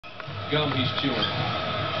gum he's chewing.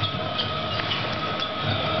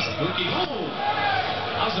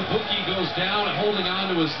 Azubuike goes down and holding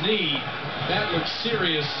on to his knee. That looks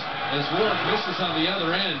serious as Warwick misses on the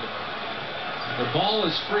other end. The ball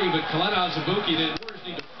is free, but Kelenna Azubuike, the Warriors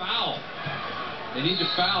need to foul. They need to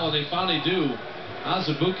foul, and they finally do.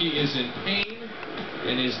 Azubuike is in pain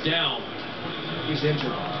and is down. He's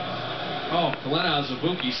injured. Oh, Kelenna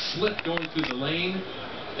Azubuike slipped going through the lane,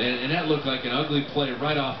 and that looked like an ugly play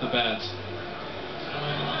right off the bat.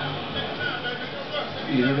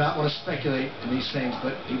 You do not want to speculate in these things,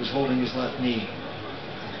 but he was holding his left knee.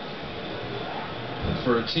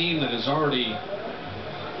 For a team that has already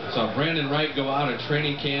saw Brandon Wright go out at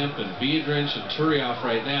training camp and Biedrins and Turioff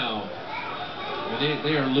right now,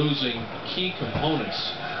 they are losing key components.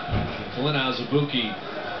 Kelenna Azubuike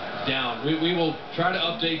down. We will try to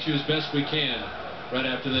update you as best we can right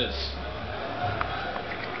after this.